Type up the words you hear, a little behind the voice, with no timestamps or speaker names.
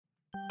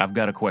I've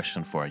got a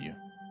question for you.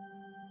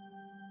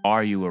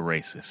 Are you a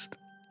racist?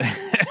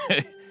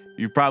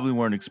 You probably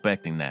weren't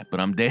expecting that,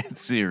 but I'm dead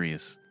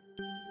serious.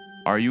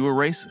 Are you a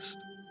racist?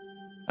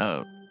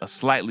 A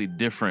slightly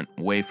different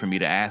way for me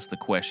to ask the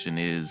question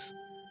is,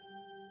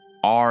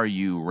 are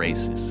you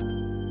racist?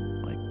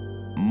 Like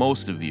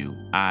most of you,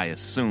 I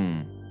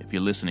assume, if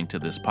you're listening to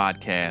this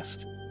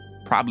podcast,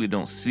 probably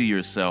don't see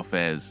yourself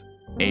as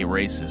a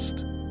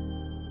racist.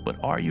 But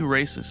are you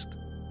racist?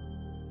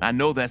 I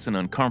know that's an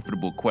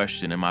uncomfortable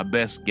question, and my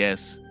best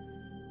guess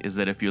is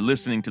that if you're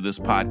listening to this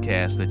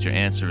podcast, that your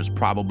answer is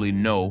probably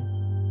no,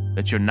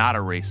 that you're not a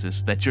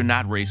racist, that you're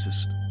not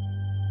racist.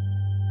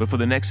 But for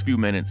the next few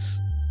minutes,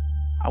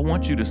 I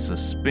want you to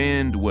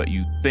suspend what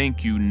you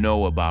think you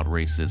know about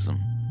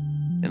racism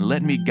and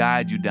let me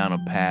guide you down a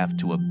path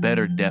to a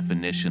better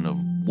definition of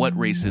what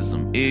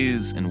racism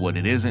is and what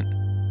it isn't.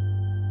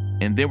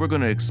 And then we're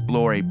going to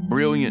explore a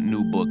brilliant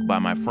new book by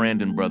my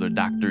friend and brother,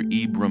 Dr.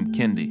 Ibram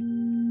Kendi,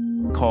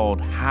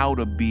 called How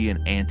to Be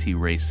an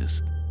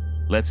Anti-Racist.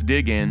 Let's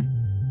dig in.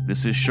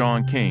 This is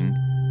Sean King,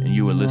 and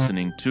you are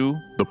listening to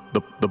The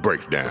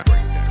Breakdown.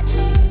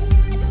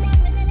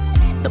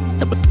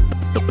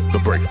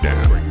 The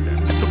Breakdown.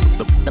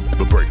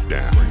 The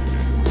Breakdown.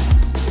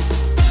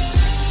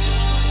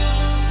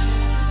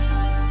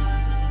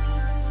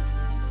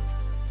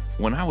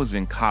 When I was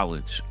in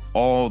college,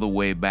 all the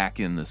way back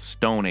in the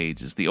Stone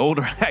Ages, the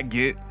older I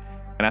get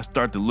and I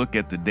start to look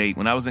at the date,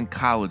 when I was in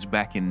college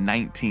back in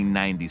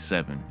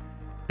 1997,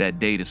 that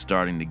date is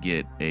starting to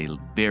get a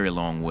very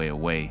long way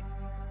away.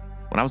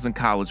 When I was in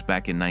college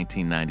back in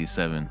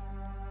 1997,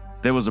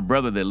 there was a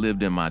brother that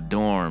lived in my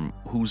dorm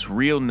whose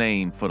real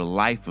name, for the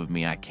life of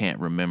me, I can't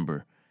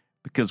remember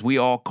because we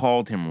all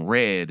called him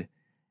Red,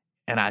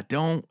 and I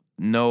don't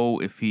know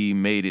if he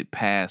made it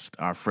past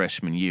our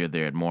freshman year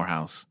there at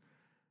Morehouse.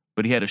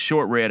 But he had a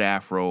short red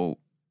afro.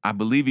 I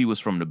believe he was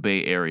from the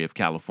Bay Area of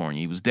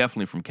California. He was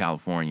definitely from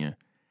California.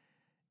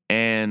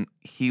 And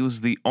he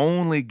was the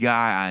only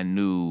guy I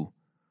knew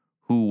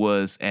who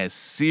was as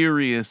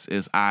serious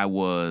as I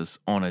was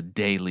on a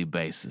daily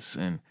basis.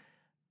 And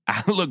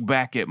I look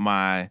back at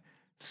my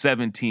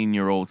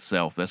 17-year-old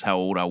self. That's how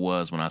old I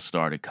was when I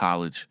started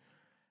college.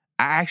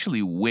 I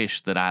actually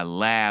wish that I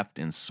laughed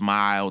and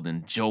smiled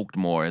and joked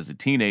more as a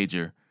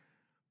teenager,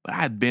 but I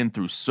had been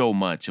through so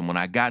much. And when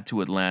I got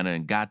to Atlanta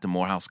and got to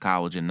Morehouse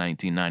College in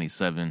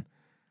 1997,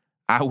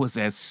 I was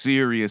as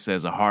serious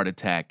as a heart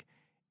attack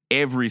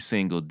every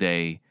single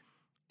day.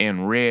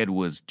 And Red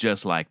was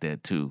just like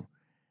that too.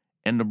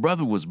 And the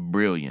brother was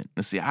brilliant.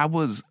 Now, see, I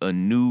was a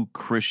new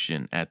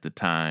Christian at the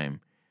time,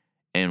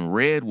 and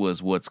Red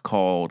was what's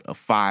called a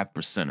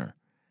 5%er.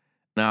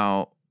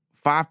 Now,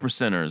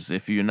 5%ers,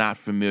 if you're not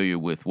familiar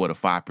with what a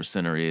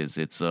 5%er is,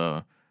 it's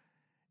a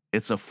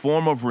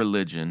form of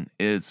religion.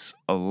 It's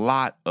a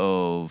lot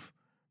of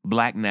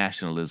black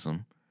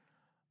nationalism,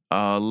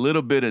 a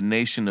little bit of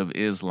Nation of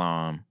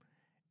Islam,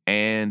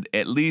 and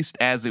at least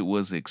as it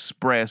was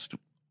expressed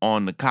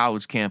on the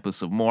college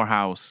campus of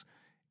Morehouse,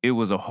 it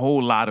was a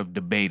whole lot of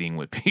debating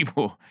with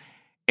people.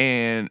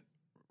 And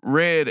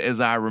Red,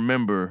 as I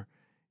remember,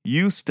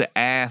 used to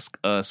ask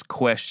us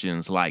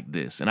questions like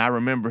this. And I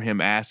remember him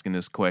asking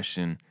this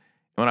question.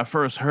 When I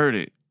first heard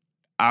it,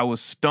 I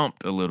was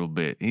stumped a little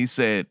bit. He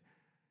said,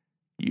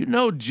 "You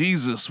know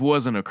Jesus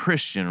wasn't a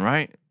Christian,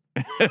 right?"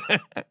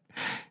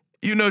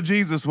 You know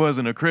Jesus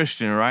wasn't a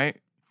Christian, right?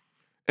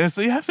 And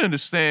so you have to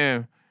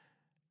understand,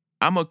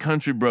 I'm a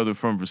country brother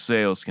from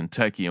Versailles,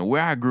 Kentucky, and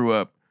where I grew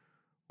up,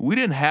 we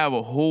didn't have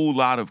a whole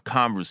lot of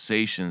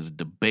conversations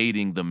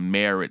debating the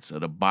merits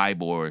of the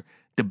Bible or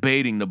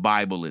debating the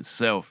Bible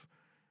itself.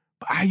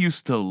 But I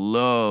used to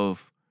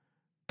love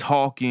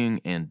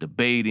talking and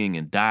debating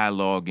and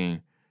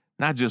dialoguing,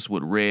 not just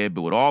with Red,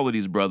 but with all of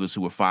these brothers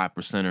who were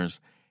 5%ers.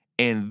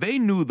 And they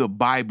knew the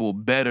Bible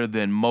better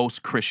than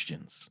most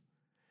Christians.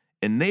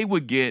 And they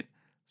would get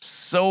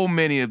so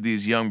many of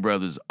these young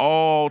brothers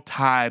all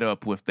tied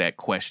up with that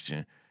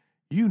question.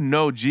 You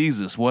know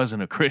Jesus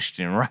wasn't a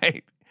Christian,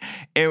 right?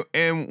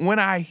 And when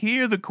I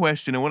hear the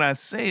question and when I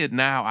say it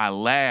now, I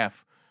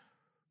laugh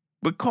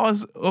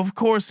because, of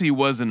course, he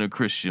wasn't a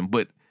Christian.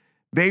 But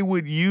they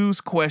would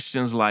use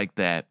questions like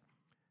that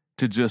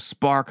to just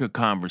spark a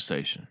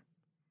conversation.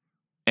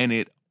 And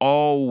it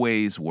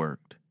always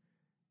worked.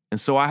 And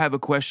so I have a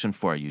question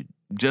for you,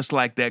 just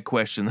like that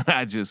question that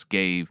I just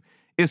gave.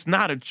 It's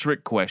not a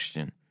trick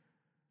question,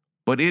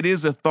 but it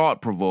is a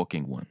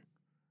thought-provoking one.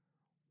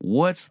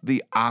 What's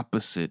the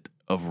opposite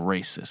of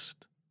racist?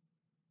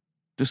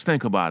 Just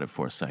think about it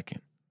for a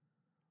second.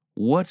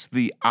 What's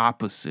the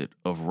opposite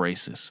of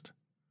racist?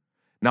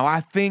 Now,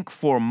 I think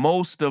for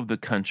most of the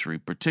country,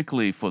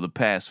 particularly for the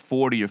past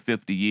 40 or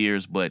 50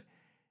 years, but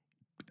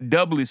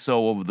doubly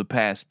so over the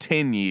past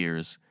 10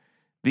 years,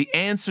 the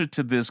answer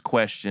to this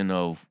question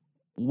of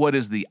what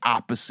is the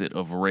opposite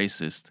of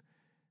racist,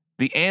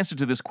 the answer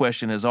to this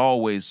question has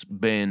always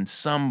been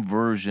some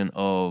version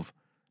of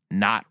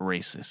not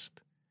racist.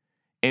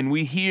 And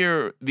we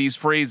hear these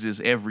phrases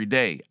every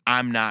day.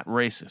 I'm not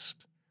racist.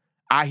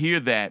 I hear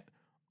that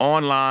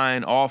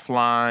online,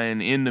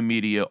 offline, in the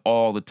media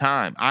all the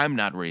time. I'm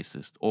not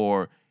racist,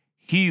 or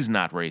he's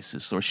not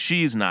racist, or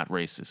she's not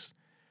racist.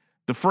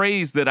 The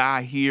phrase that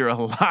I hear a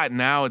lot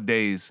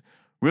nowadays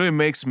really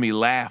makes me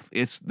laugh.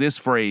 It's this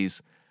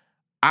phrase: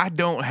 I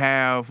don't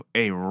have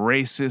a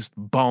racist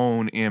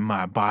bone in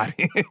my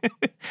body.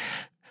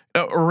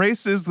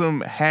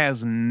 Racism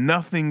has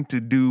nothing to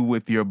do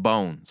with your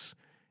bones.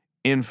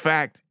 In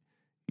fact,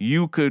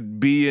 you could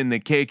be in the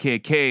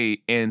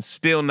KKK and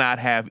still not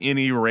have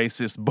any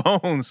racist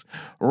bones.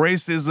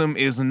 Racism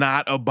is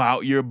not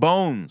about your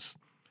bones.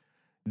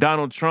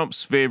 Donald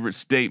Trump's favorite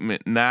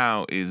statement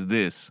now is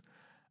this: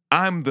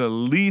 I'm the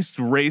least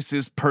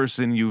racist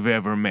person you've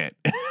ever met.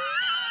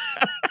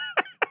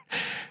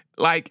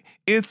 Like,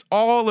 it's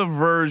all a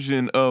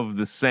version of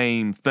the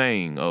same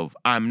thing of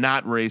I'm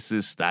not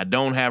racist, I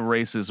don't have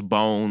racist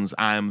bones,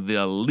 I'm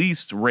the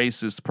least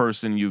racist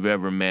person you've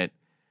ever met.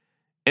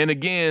 And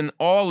again,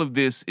 all of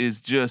this is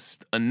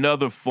just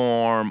another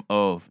form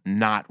of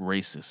not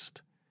racist.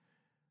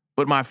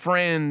 But my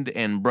friend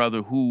and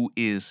brother, who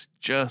is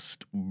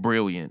just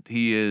brilliant,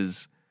 he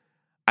is,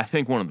 I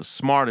think, one of the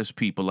smartest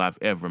people I've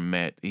ever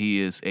met. He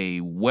is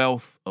a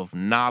wealth of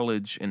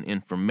knowledge and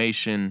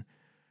information,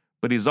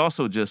 but he's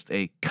also just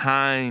a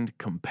kind,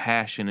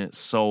 compassionate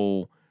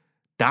soul,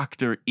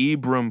 Dr.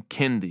 Ibram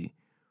Kendi,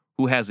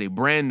 who has a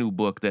brand new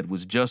book that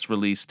was just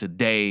released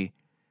today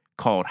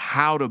called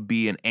How to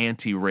Be an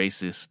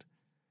Anti-Racist,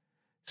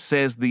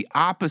 says the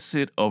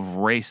opposite of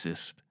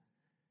racist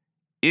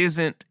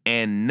isn't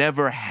and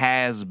never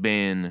has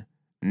been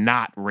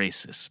not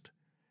racist.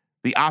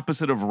 The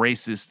opposite of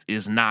racist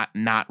is not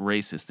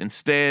racist.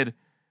 Instead,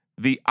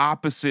 the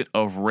opposite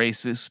of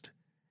racist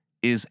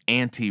is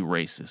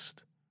anti-racist.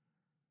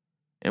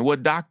 And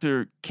what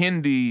Dr.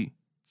 Kendi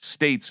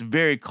states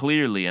very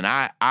clearly, and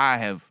I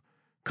have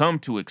come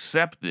to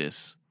accept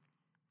this,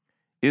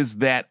 is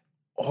that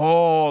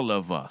all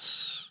of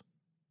us,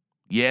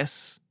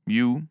 yes,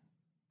 you,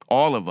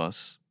 all of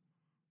us,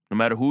 no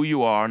matter who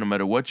you are, no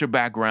matter what your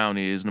background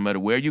is, no matter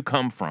where you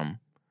come from,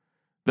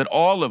 that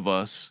all of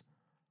us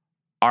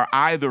are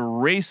either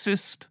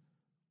racist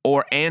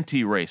or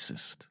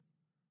anti-racist.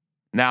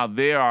 Now,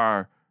 there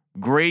are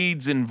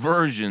grades and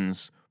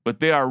versions, but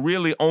there are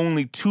really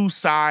only two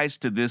sides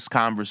to this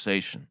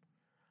conversation.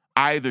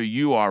 Either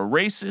you are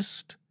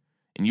racist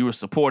and you are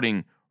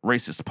supporting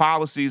racist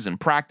policies and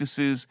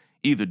practices,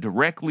 either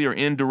directly or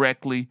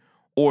indirectly,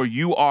 or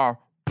you are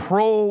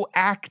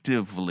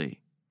proactively,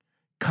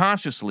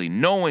 consciously,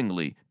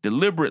 knowingly,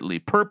 deliberately,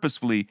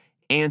 purposefully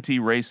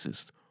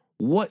anti-racist.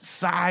 What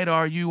side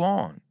are you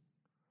on?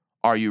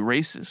 Are you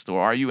racist or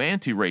are you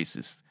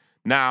anti-racist?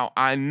 Now,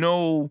 I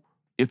know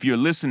if you're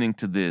listening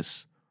to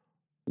this,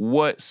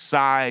 what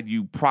side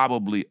you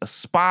probably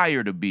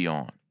aspire to be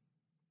on.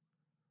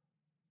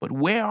 But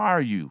where are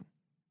you?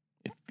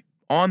 If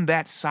on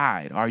that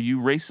side, are you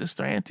racist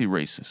or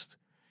anti-racist?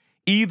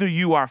 Either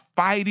you are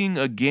fighting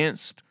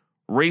against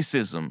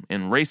racism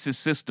and racist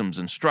systems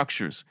and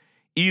structures.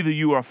 Either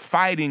you are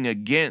fighting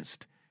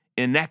against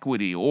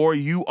inequity or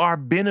you are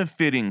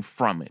benefiting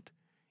from it,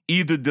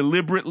 either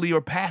deliberately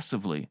or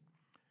passively.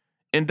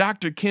 And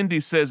Dr.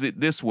 Kendi says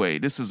it this way.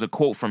 This is a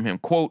quote from him.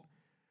 Quote,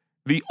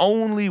 "The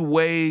only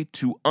way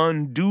to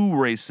undo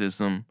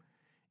racism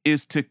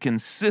is to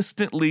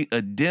consistently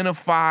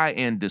identify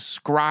and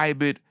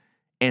describe it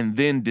and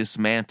then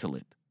dismantle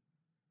it.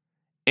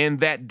 And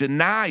that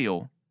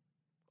denial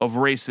of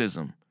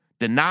racism,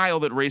 denial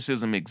that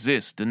racism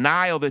exists,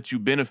 denial that you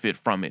benefit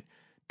from it,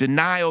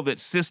 denial that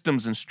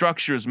systems and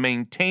structures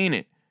maintain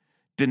it,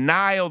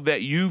 denial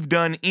that you've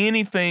done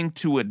anything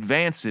to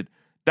advance it."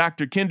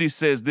 Dr. Kendi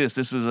says this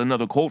is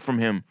another quote from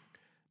him: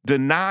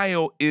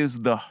 "Denial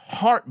is the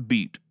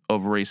heartbeat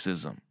of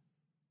racism."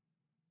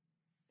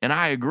 And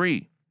I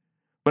agree.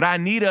 But I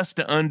need us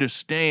to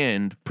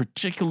understand,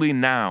 particularly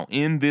now,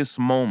 in this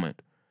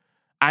moment,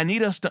 I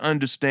need us to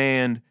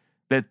understand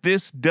that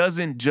this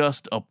doesn't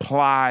just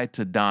apply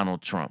to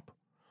Donald Trump.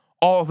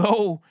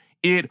 Although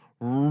it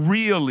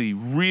really,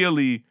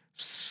 really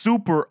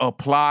super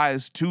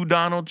applies to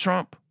Donald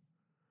Trump,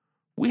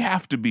 we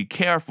have to be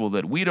careful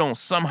that we don't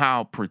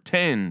somehow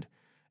pretend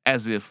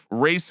as if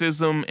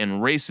racism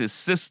and racist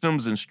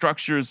systems and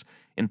structures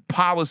and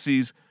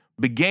policies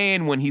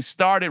began when he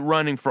started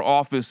running for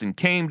office and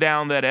came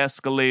down that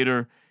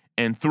escalator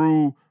and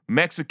threw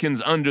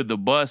Mexicans under the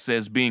bus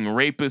as being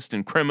rapists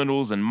and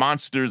criminals and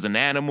monsters and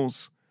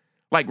animals.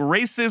 Like,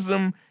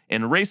 racism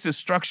and racist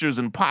structures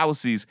and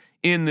policies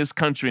in this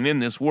country and in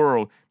this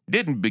world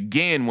didn't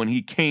begin when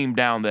he came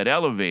down that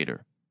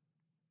elevator.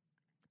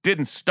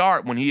 Didn't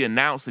start when he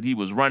announced that he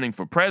was running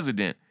for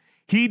president.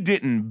 He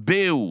didn't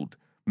build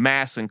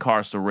mass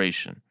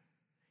incarceration.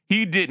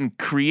 He didn't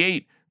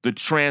create the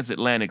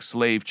transatlantic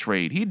slave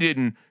trade. He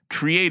didn't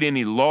create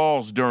any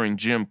laws during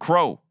Jim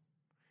Crow.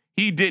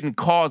 He didn't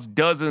cause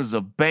dozens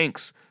of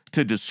banks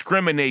to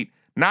discriminate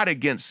not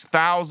against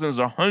thousands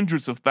or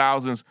hundreds of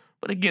thousands,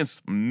 but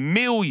against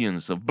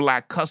millions of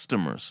black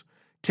customers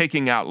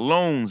taking out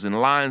loans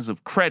and lines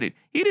of credit.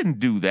 He didn't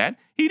do that.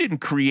 He didn't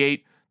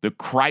create the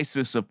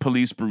crisis of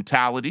police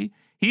brutality.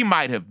 He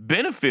might have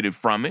benefited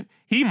from it.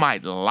 He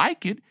might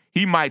like it.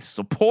 He might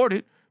support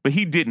it, but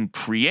he didn't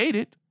create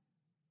it.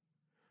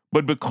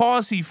 But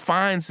because he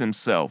finds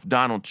himself,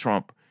 Donald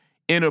Trump,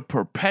 in a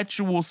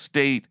perpetual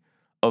state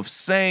of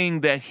saying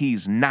that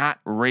he's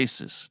not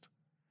racist,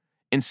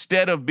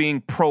 instead of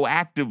being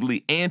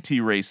proactively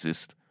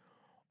anti-racist,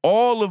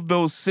 all of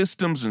those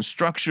systems and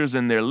structures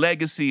and their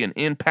legacy and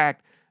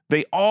impact,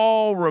 they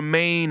all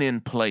remain in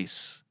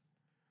place.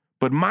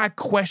 But my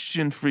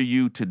question for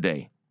you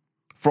today,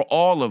 for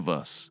all of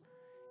us,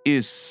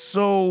 is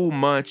so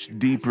much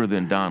deeper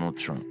than Donald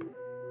Trump.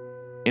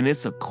 And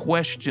it's a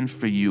question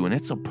for you, and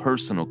it's a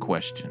personal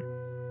question.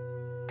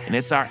 And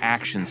it's our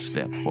action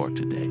step for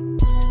today.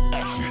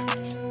 Action,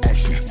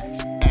 action,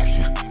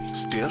 action,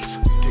 steps,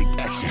 take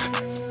action,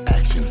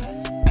 action,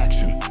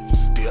 action,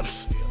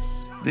 steps.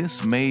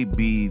 This may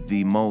be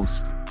the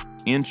most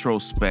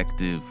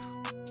introspective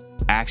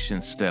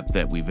action step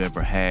that we've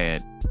ever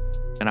had.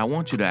 And I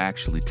want you to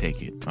actually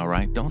take it, all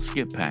right? Don't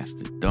skip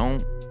past it.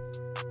 Don't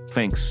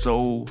think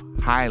so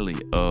highly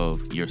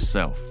of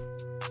yourself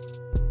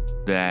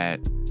that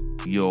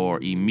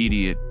your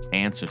immediate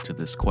answer to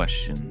this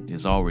question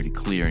is already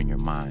clear in your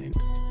mind.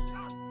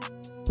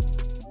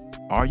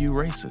 Are you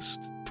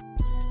racist?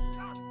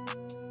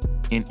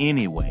 In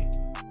any way,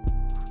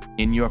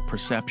 in your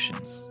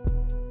perceptions,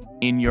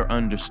 in your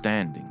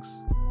understandings,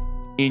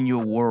 in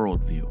your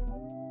worldview,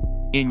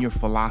 in your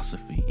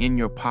philosophy, in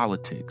your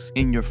politics,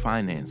 in your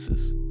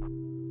finances?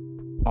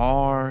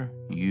 Are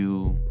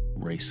you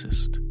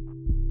racist?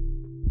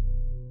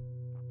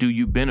 Do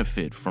you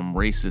benefit from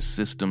racist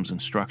systems and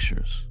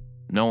structures,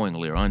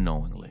 knowingly or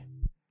unknowingly?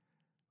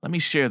 Let me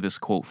share this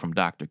quote from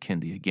Dr.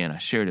 Kendi again. I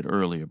shared it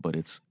earlier, but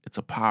it's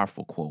a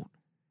powerful quote.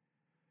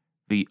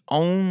 The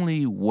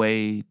only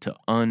way to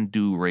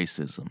undo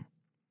racism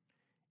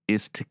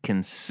is to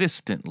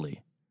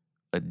consistently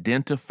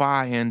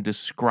identify and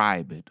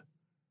describe it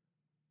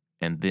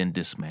and then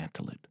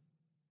dismantle it.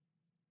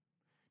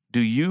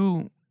 Do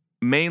you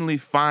mainly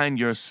find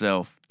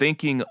yourself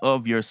thinking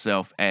of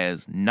yourself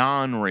as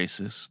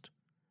non-racist,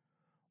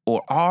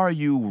 or are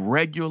you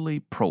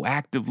regularly,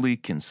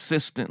 proactively,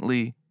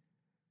 consistently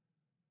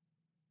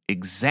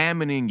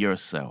examining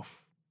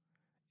yourself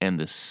and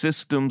the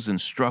systems and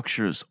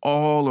structures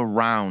all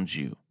around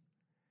you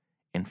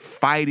and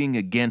fighting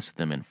against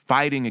them and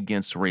fighting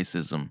against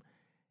racism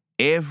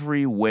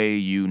every way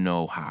you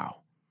know how?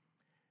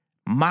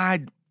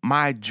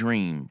 My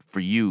dream for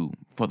you,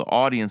 for the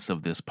audience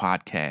of this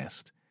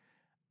podcast,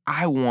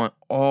 I want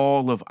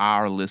all of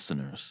our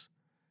listeners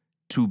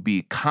to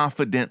be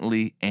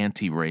confidently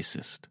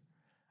anti-racist.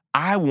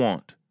 I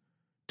want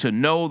to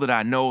know that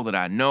I know that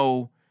I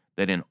know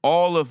that in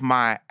all of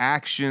my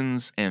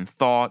actions and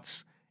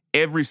thoughts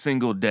every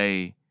single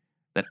day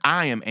that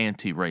I am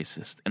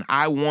anti-racist, and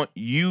I want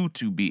you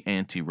to be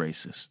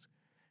anti-racist.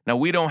 Now,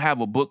 we don't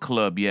have a book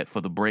club yet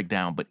for The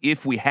Breakdown, but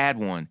if we had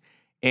one,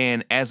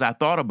 and as I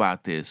thought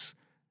about this,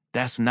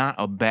 that's not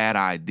a bad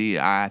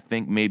idea. I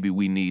think maybe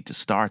we need to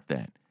start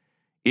that.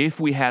 If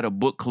we had a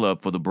book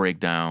club for The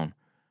Breakdown,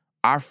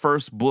 our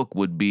first book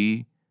would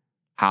be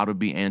How to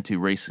Be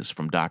Anti-Racist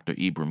from Dr.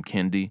 Ibram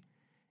Kendi.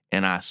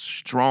 And I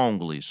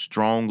strongly,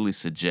 strongly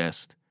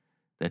suggest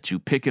that you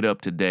pick it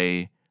up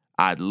today.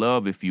 I'd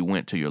love if you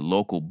went to your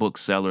local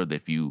bookseller, that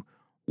if you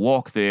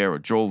walked there or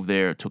drove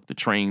there, or took the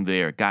train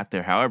there, or got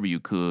there however you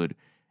could,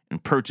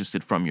 and purchased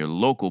it from your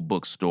local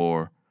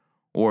bookstore.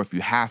 Or if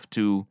you have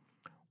to,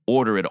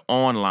 order it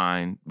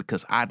online,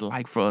 because I'd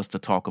like for us to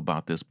talk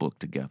about this book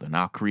together. And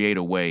I'll create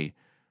a way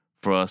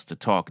for us to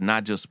talk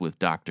not just with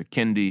Dr.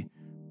 Kendi,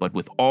 but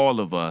with all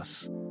of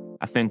us.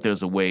 I think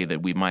there's a way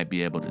that we might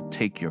be able to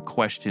take your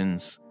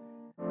questions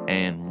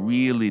and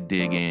really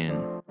dig in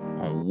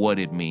on what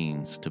it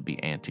means to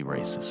be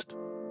anti-racist.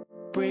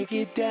 Break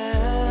it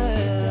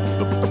down.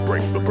 The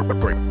break.